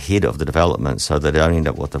transport in ahead of the development so that they don't end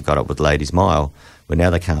up what they've got up with Ladies Mile, where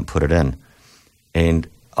now they can't put it in. And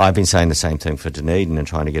I've been saying the same thing for Dunedin and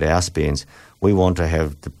trying to get our spends. We want to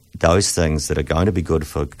have those things that are going to be good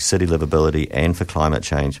for city livability and for climate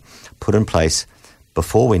change put in place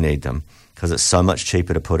before we need them, because it's so much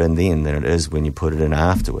cheaper to put in then than it is when you put it in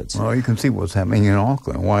afterwards. Well, you can see what's happening in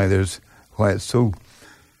Auckland, why it's so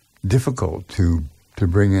difficult to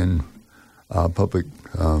bring in public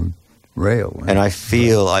rail. And I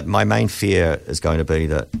feel my main fear is going to be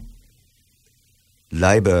that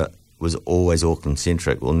Labour was always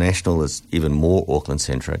Auckland-centric. Well, National is even more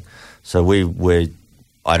Auckland-centric. So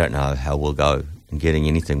I don't know how we'll go in getting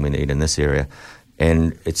anything we need in this area.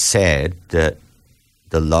 And it's sad that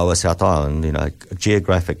the lower South Island,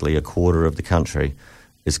 geographically a quarter of the country,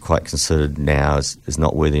 is quite considered now as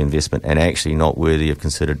not worthy investment, and actually not worthy of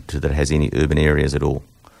considered that it has any urban areas at all.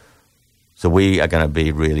 So we are going to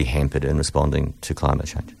be really hampered in responding to climate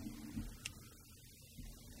change.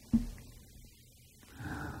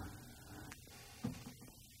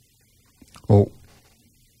 Well,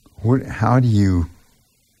 how do you...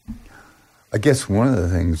 I guess one of the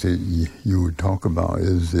things that you would talk about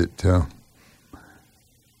is that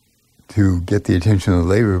to get the attention of the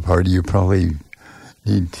Labour Party, you probably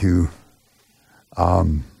need to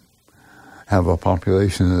have a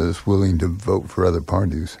population that is willing to vote for other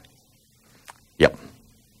parties. Yep.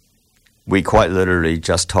 We quite literally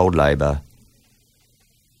just told Labour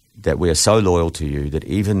that we are so loyal to you that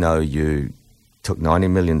even though you took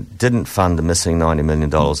didn't fund the missing $90 million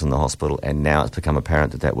in the hospital, and now it's become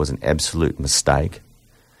apparent that was an absolute mistake,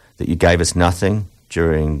 that you gave us nothing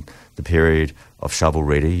during the period of shovel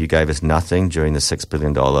ready, you gave us nothing during the $6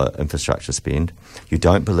 billion infrastructure spend, you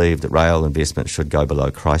don't believe that rail investment should go below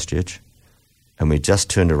Christchurch, and we just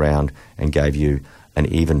turned around and gave you an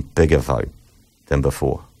even bigger vote than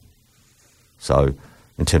before. So,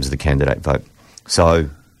 in terms of the candidate vote. So,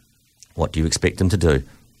 what do you expect them to do?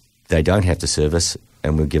 They don't have to serve us,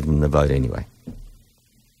 and we'll give them the vote anyway.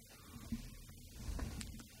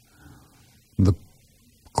 Of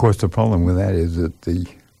course, the problem with that is that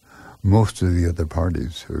most of the other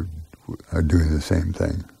parties are doing the same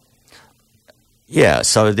thing. Yeah,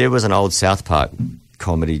 so there was an old South Park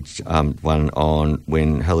comedy one on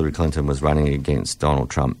when Hillary Clinton was running against Donald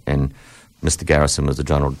Trump, and Mr. Garrison was the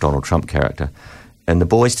Donald Trump character. And the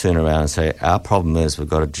boys turn around and say, our problem is we've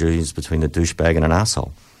got a choose between a douchebag and an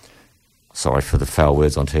arsehole. Sorry for the foul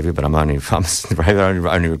words on TV, but I'm only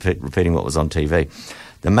repeating what was on TV.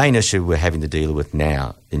 The main issue we're having to deal with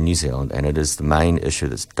now in New Zealand, and it is the main issue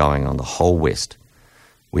that's going on the whole West,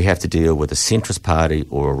 we have to deal with a centrist party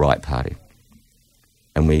or a right party.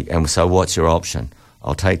 And so what's your option?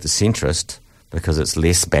 I'll take the centrist because it's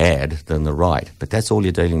less bad than the right, but that's all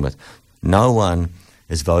you're dealing with. No one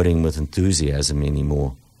is voting with enthusiasm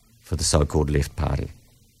anymore for the so-called left party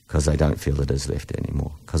because they don't feel it is left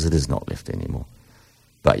anymore, because it is not left anymore.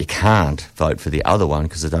 But you can't vote for the other one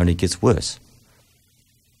because it only gets worse.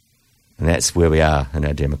 And that's where we are in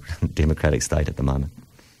our democratic state at the moment.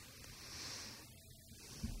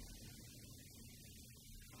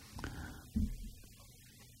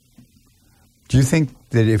 Do you think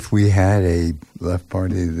that if we had a left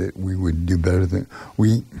party that we would do better than...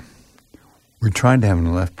 We tried to have a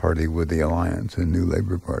left party with the Alliance, a new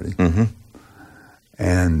Labour Party. Mm-hmm.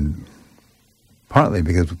 And partly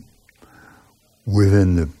because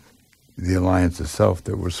within the Alliance itself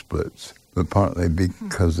there were splits, but partly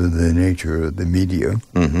because of the nature of the media.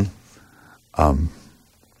 Mm-hmm.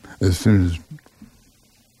 As soon as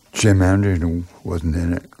Jim Anderson wasn't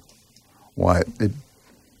in it, it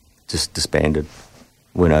just disbanded.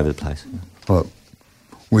 Went over the place. Well,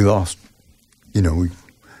 we lost, it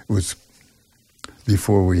was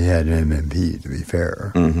before we had MMP, to be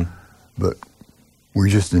fair. Mm-hmm. But we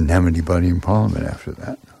just didn't have anybody in Parliament after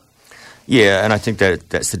that. Yeah, and I think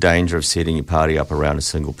that's the danger of setting your party up around a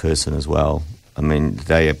single person as well. I mean,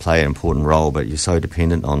 they play an important role, but you're so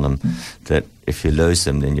dependent on them that if you lose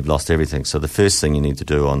them, then you've lost everything. So the first thing you need to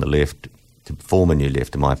do on the left, to form a new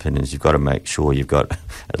left, in my opinion, is you've got to make sure you've got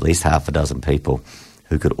at least half a dozen people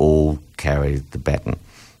who could all carry the baton.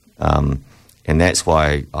 And that's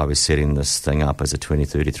why I was setting this thing up as a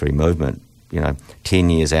 2033 movement, 10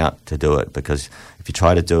 years out to do it, because if you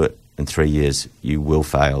try to do it in 3 years, you will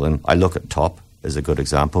fail. And I look at TOP as a good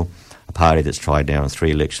example, a party that's tried now in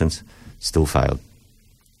 3 elections, still failed,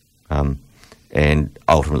 and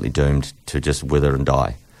ultimately doomed to just wither and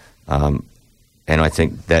die. And I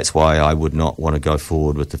think that's why I would not want to go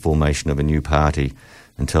forward with the formation of a new party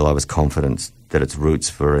until I was confident that its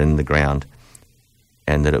roots were in the ground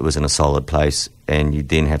and that it was in a solid place, and you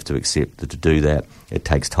then have to accept that to do that, it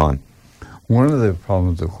takes time. One of the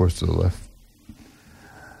problems, of course, the left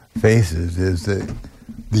faces is the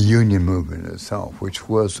union movement itself, which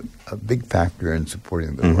was a big factor in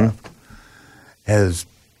supporting the left, has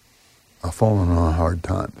fallen on hard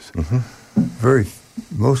times.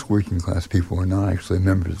 Most working class people are not actually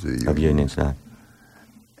members of the union. Of unions, no.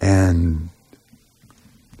 And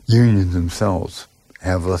unions themselves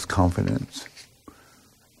have less confidence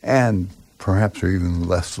and perhaps are even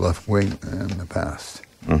less left-wing than in the past.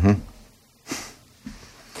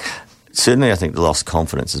 Certainly I think the lost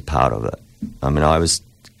confidence is part of it. I mean, I was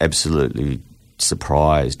absolutely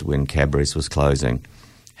surprised when Cadbury's was closing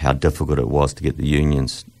how difficult it was to get the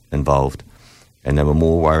unions involved. And they were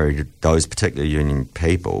more worried, those particular union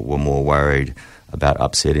people were more worried about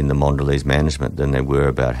upsetting the Mondelez management than they were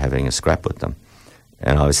about having a scrap with them.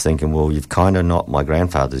 And I was thinking, well, you've kind of not my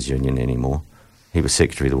grandfather's union anymore. He was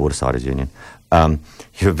secretary of the Watersiders Union.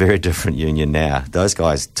 You're a very different union now. Those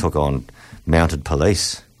guys took on mounted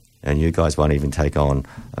police, and you guys won't even take on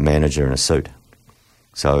a manager in a suit.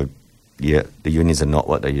 So, yeah, the unions are not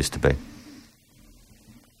what they used to be.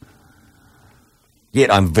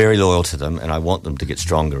 Yet I'm very loyal to them, and I want them to get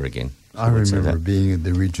stronger again. I remember being at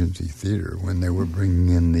the Regency Theatre when they were bringing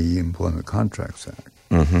in the Employment Contracts Act.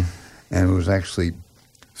 And it was actually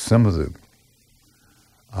some of the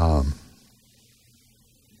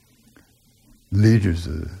leaders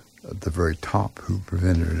at the very top who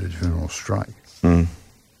prevented a general strike.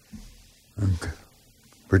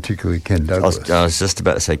 Particularly Ken Douglas. I was just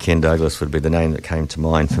about to say Ken Douglas would be the name that came to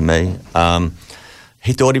mind for me.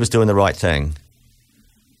 He thought he was doing the right thing,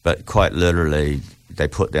 but quite literally they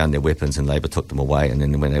put down their weapons and Labor took them away, and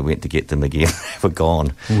then when they went to get them again, they were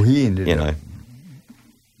gone. Well, he ended up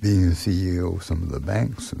being the CEO of some of the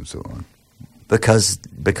banks and so on. Because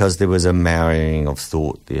there was a marrying of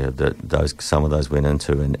thought there that some of those went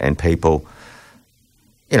into, and people,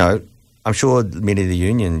 I'm sure many of the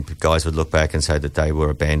union guys would look back and say that they were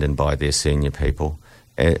abandoned by their senior people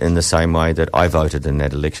in the same way that I voted in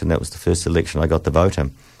that election. That was the first election I got to vote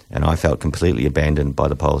in, and I felt completely abandoned by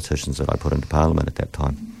the politicians that I put into Parliament at that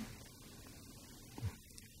time.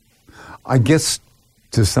 I guess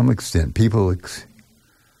to some extent people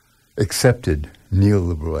accepted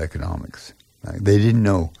neoliberal economics. They didn't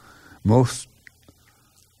know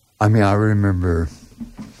I remember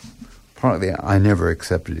partly I never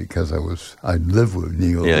accepted it because I lived with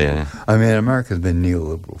neoliberal. Yeah. I mean, America's been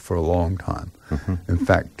neoliberal for a long time. In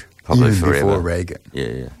fact, probably even forever. Before Reagan.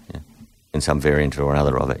 Yeah. In some variant or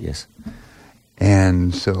another of it, yes.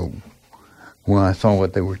 And so when I saw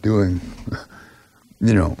what they were doing,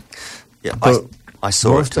 Yeah, I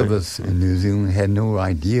saw most it too. of us in New Zealand had no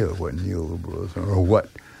idea what neoliberalism or what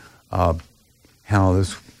how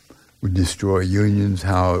this would destroy unions,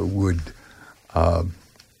 how it would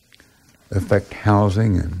affect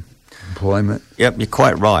housing and employment. Yep, you're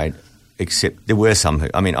quite right, except there were some who...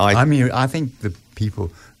 I think the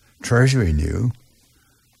people, Treasury knew.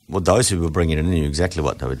 Well, those who were bringing it in knew exactly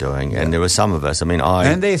what they were doing, and there were some of us.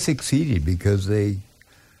 And they succeeded because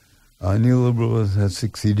neoliberalism has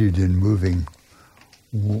succeeded in moving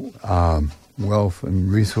wealth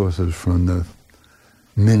and resources from the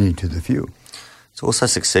many to the few. It's also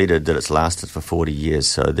succeeded that it's lasted for 40 years,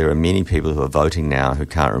 so there are many people who are voting now who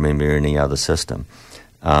can't remember any other system.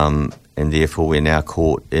 And therefore we're now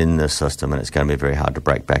caught in the system, and it's going to be very hard to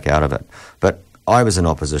break back out of it. But I was in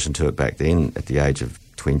opposition to it back then at the age of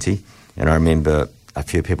 20, and I remember a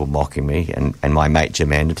few people mocking me, and my mate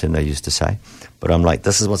Jim Anderton, they used to say. But I'm like,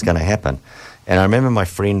 this is what's going to happen. And I remember my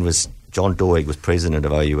friend John Doig was president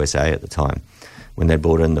of OUSA at the time, when they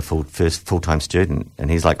brought in the first full-time student.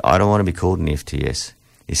 And he's like, I don't want to be called an FTS.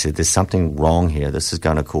 He said, there's something wrong here. This is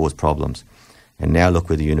going to cause problems. And now look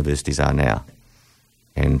where the universities are now.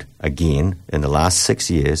 And again, in the last 6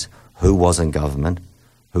 years, who was in government?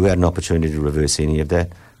 Who had an opportunity to reverse any of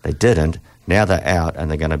that? They didn't. Now they're out and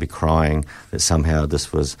they're going to be crying that somehow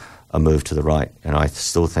this was a move to the right. And I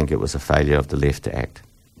still think it was a failure of the left to act.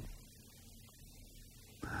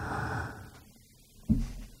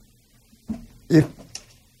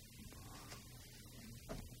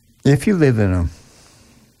 If you live in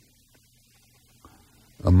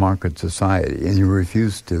a market society and you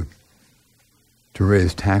refuse to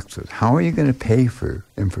raise taxes, how are you going to pay for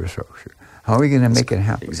infrastructure? How are you going to make it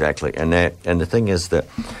happen? Exactly. And the thing is that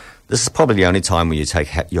this is probably the only time where you take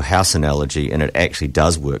your house analogy and it actually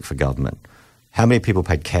does work for government. How many people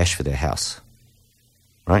paid cash for their house?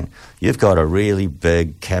 Right? You've got a really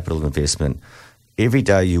big capital investment. Every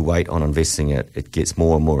day you wait on investing it, it gets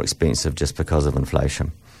more and more expensive just because of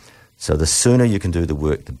inflation. So the sooner you can do the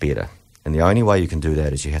work, the better. And the only way you can do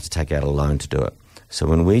that is you have to take out a loan to do it. So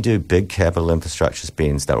when we do big capital infrastructure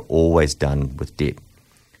spends, they're always done with debt.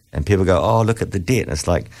 And people go, oh, look at the debt. And it's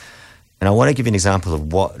like, and I want to give you an example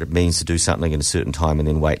of what it means to do something in a certain time and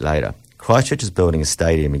then wait later. Christchurch is building a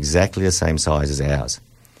stadium exactly the same size as ours.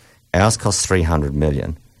 Ours costs $300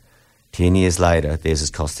 million. 10 years later, theirs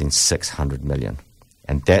is costing $600 million.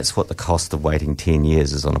 And that's what the cost of waiting 10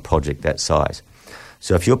 years is on a project that size.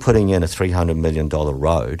 So if you're putting in a $300 million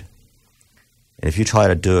road, and if you try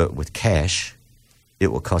to do it with cash, it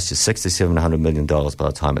will cost you $600 to $700 million by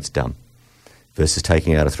the time it's done, versus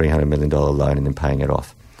taking out a $300 million loan and then paying it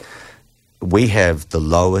off. We have the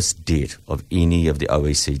lowest debt of any of the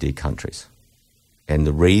OECD countries. And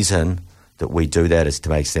the reason that we do that is to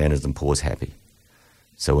make Standard & Poor's happy.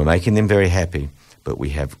 So we're making them very happy, but we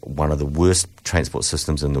have one of the worst transport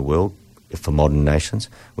systems in the world for modern nations.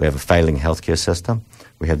 We have a failing healthcare system.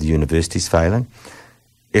 We have the universities failing.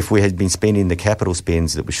 If we had been spending the capital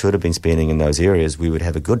spends that we should have been spending in those areas, we would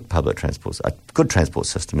have a good public transport, a good transport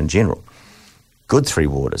system in general, good three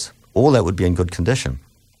waters. All that would be in good condition.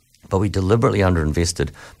 But we deliberately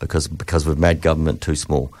underinvested because we've made government too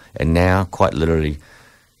small. And now, quite literally,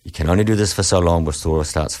 you can only do this for so long before it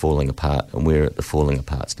starts falling apart, and we're at the falling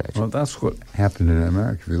apart stage. Well, that's what happened in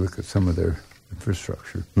America. If you look at some of their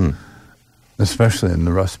infrastructure, especially in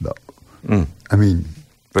the Rust Belt. I mean,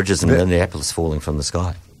 bridges in Minneapolis falling from the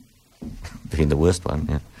sky, being the worst one.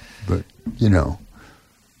 Yeah, but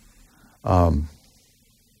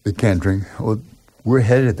they can't drink. Well, we're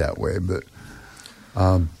headed that way, but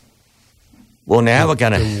well, now we're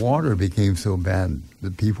going to. The water became so bad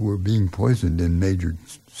that people were being poisoned in major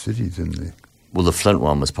cities. Well, the Flint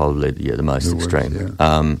one was probably the most extreme.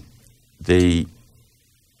 Yeah.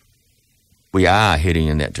 We are heading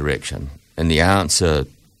in that direction, and the answer,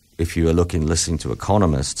 if you are listening to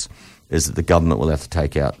economists, is that the government will have to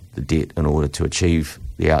take out the debt in order to achieve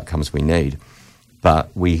the outcomes we need. But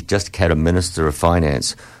we just had a Minister of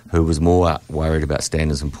Finance who was more worried about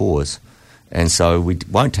Standard & Poor's, and so we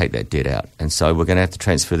won't take that debt out. And so we're going to have to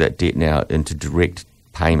transfer that debt now into direct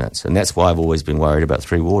payments. And that's why I've always been worried about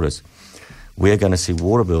Three Waters. We're going to see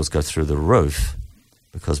water bills go through the roof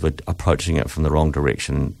because we're approaching it from the wrong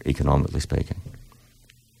direction, economically speaking.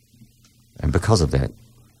 And because of that,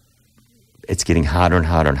 it's getting harder and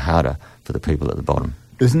harder and harder for the people at the bottom.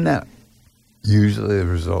 Isn't that usually the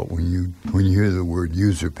result when you hear the word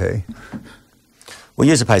user pay? Well,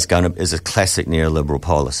 user pay is a classic neoliberal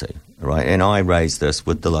policy, right? And I raised this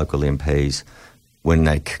with the local MPs when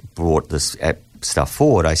they brought this stuff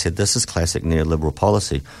forward. I said, this is classic neoliberal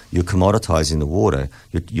policy. You're commoditising the water,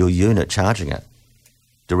 your unit charging it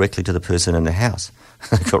directly to the person in the house.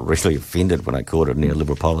 I got really offended when I called it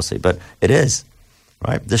neoliberal policy, but it is.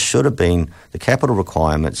 Right? This should have been, the capital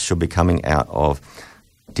requirements should be coming out of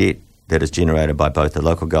debt that is generated by both the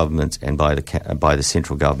local governments and by the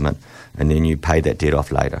central government, and then you pay that debt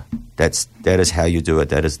off later. That is how you do it.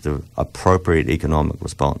 That is the appropriate economic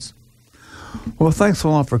response. Well, thanks a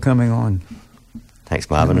lot for coming on. Thanks,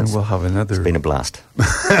 Marvin. We'll have another. It's been a blast.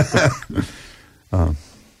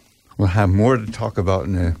 We'll have more to talk about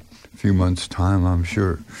in a few months' time, I'm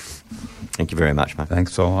sure. Thank you very much, mate.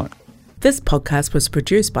 Thanks a lot. This podcast was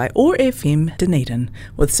produced by OAR FM Dunedin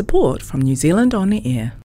with support from New Zealand On the Air.